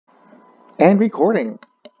And recording.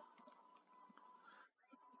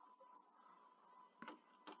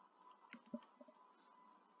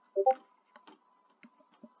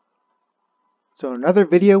 So another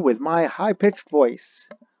video with my high-pitched voice.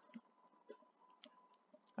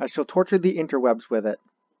 I shall torture the interwebs with it.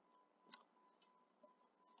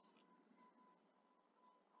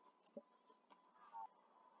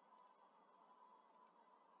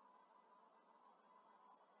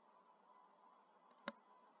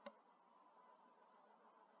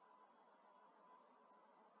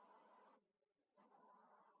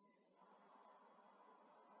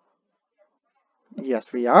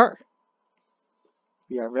 Yes, we are.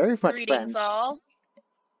 We are very much Greetings, friends. all.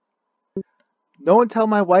 No one tell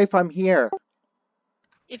my wife I'm here.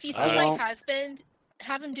 If you see my husband,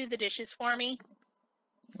 have him do the dishes for me.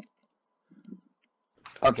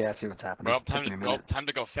 Okay, I see what's happening. Well, time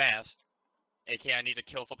to go fast. AK, I need to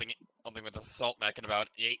kill something with an assault mech in about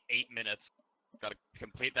 8 minutes. Gotta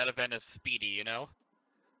complete that event as speedy, you know?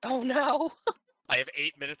 Oh no! I have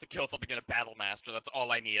 8 minutes to kill something in a battle master. That's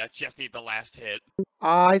all I need. I just need the last hit.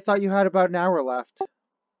 I thought you had about an hour left.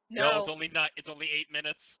 No, it's only 8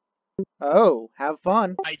 minutes. Oh, have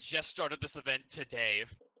fun. I just started this event today.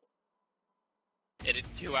 And in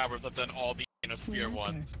 2 hours I've done all the Sphere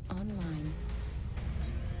ones. Online.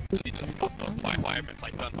 Requirements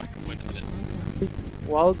I've done by coincidence.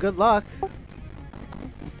 Well, good luck. Command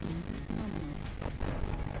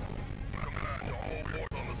to all boys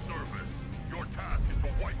on the surface. Your task is to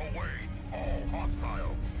wipe away all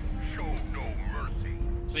hostiles. Show no mercy.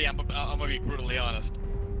 So yeah, I'm gonna be brutally honest.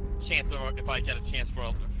 If I get a chance for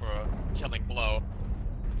a killing blow,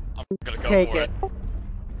 I'm gonna go Take for it.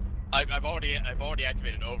 I've already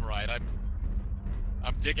activated override.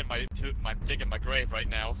 I'm digging my grave right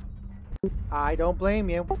now. I don't blame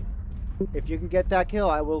you. If you can get that kill,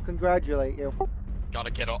 I will congratulate you. I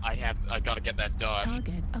gotta get that done.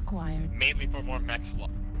 Target acquired. Mainly for more mech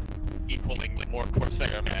slots, equaling more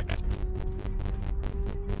Corsair mechs.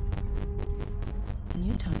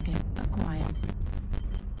 New target acquired.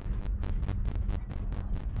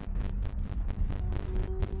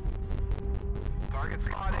 Target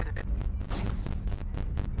spotted.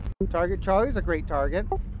 Target Charlie's a great target.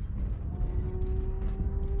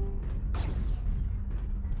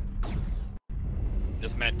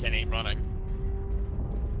 This Medken ain't running.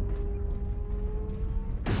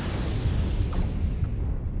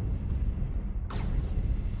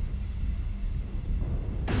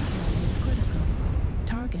 Critical.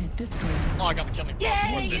 Target destroyed. Oh, I got the killing blow.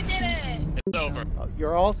 Yay, you did it! It's over.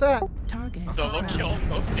 You're all set. Target Solo acquired. kill,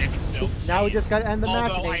 no damage still. Now we just gotta end the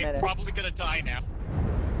match in Although 8 I am minutes. probably gonna die now.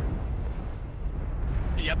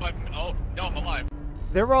 Yep, oh, no, I'm alive.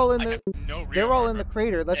 They're all in I the have no real they're all in armor. the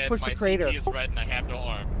crater. Let's And push the my crater. CP is red and I have no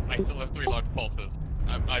arm. I still have 3 large pulses.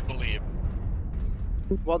 I believe.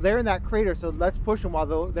 Well, they're in that crater, so let's push them while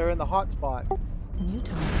they're in the hot spot. New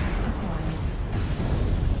target acquired.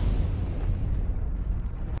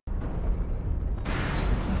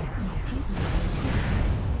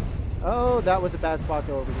 Oh, that was a bad spot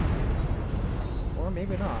to overheat. Or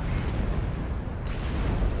maybe not.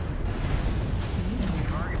 New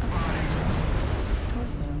target acquired.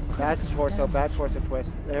 Torso. That's critical torso, damage. bad torso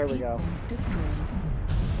twist. There we Heat go. sink destroyed.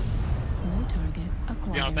 New target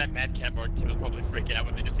acquired. You know, that Mad Cat Board team was probably freaking out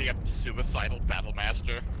when they just see a suicidal Battle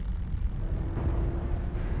Master.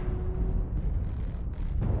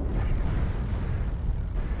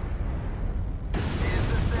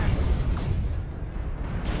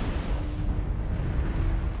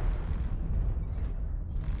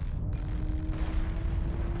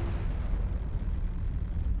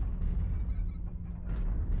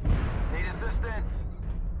 Need assistance.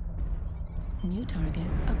 New target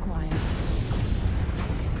acquired.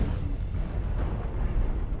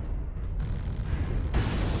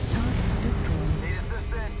 Target destroyed. Need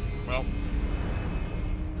assistance. Well,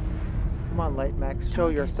 Come on, Light Max, show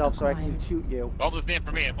yourself so I can acquired. shoot you. well, there's name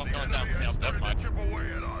for me. If I'm going down, Enemy has never started to mind. chip away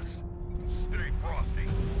at us. Stay frosty.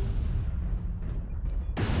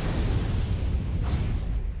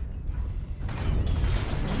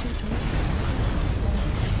 Center torso.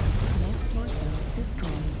 Left torso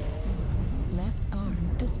destroyed. Left arm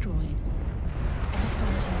destroyed.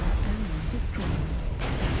 SRM ammo destroyed.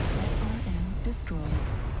 SRM destroyed.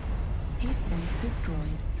 Heatsink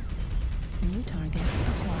destroyed. New target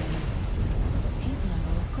acquired. Heat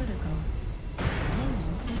level critical.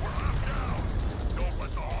 Don't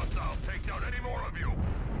let the hostiles take down any more of you.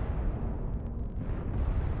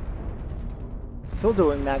 Still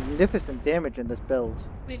doing magnificent damage in this build.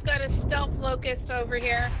 We've got a stealth locust over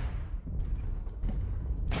here.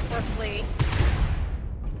 Or flea.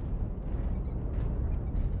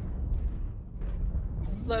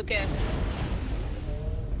 Locust.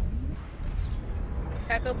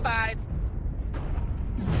 Echo 5.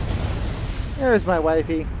 There's my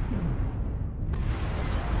wifey.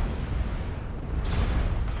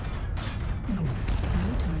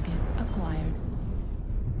 New target acquired.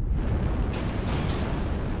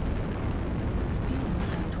 Fuel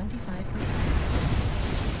at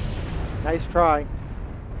 25%. Nice try.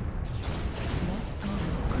 Left arm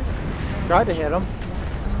critical. Tried to hit him.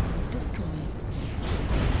 Left arm destroyed.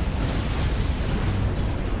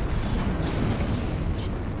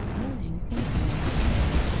 Warning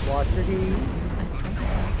incoming. Watch your D. At 25%.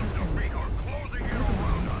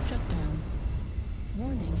 Override shutdown.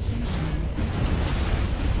 Warning incoming.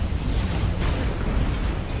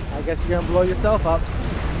 I guess you're gonna blow yourself up.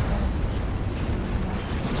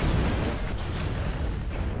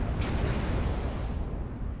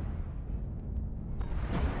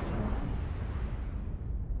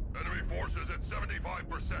 Enemy forces at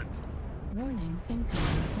 75%. Warning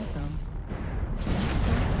incoming missile. Left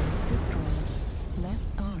torso destroyed. Left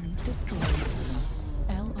arm destroyed.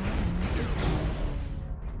 LRM destroyed.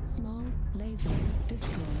 Small laser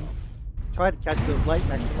destroyed. Tried to catch those light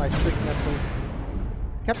mechs with my strict missiles.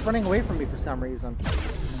 Kept running away from me for some reason.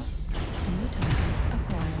 New target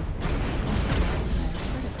acquired.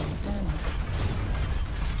 Left critical damage.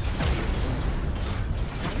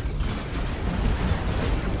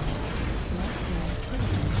 Left leg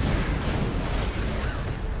critical.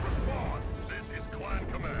 Respond. This is Clan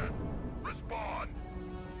Command. Respond.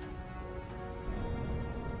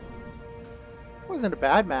 Wasn't a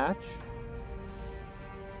bad match.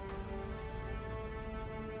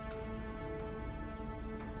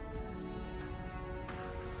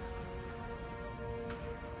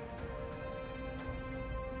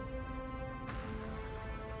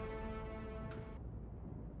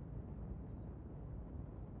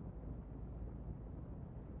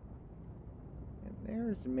 And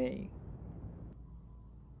there's me.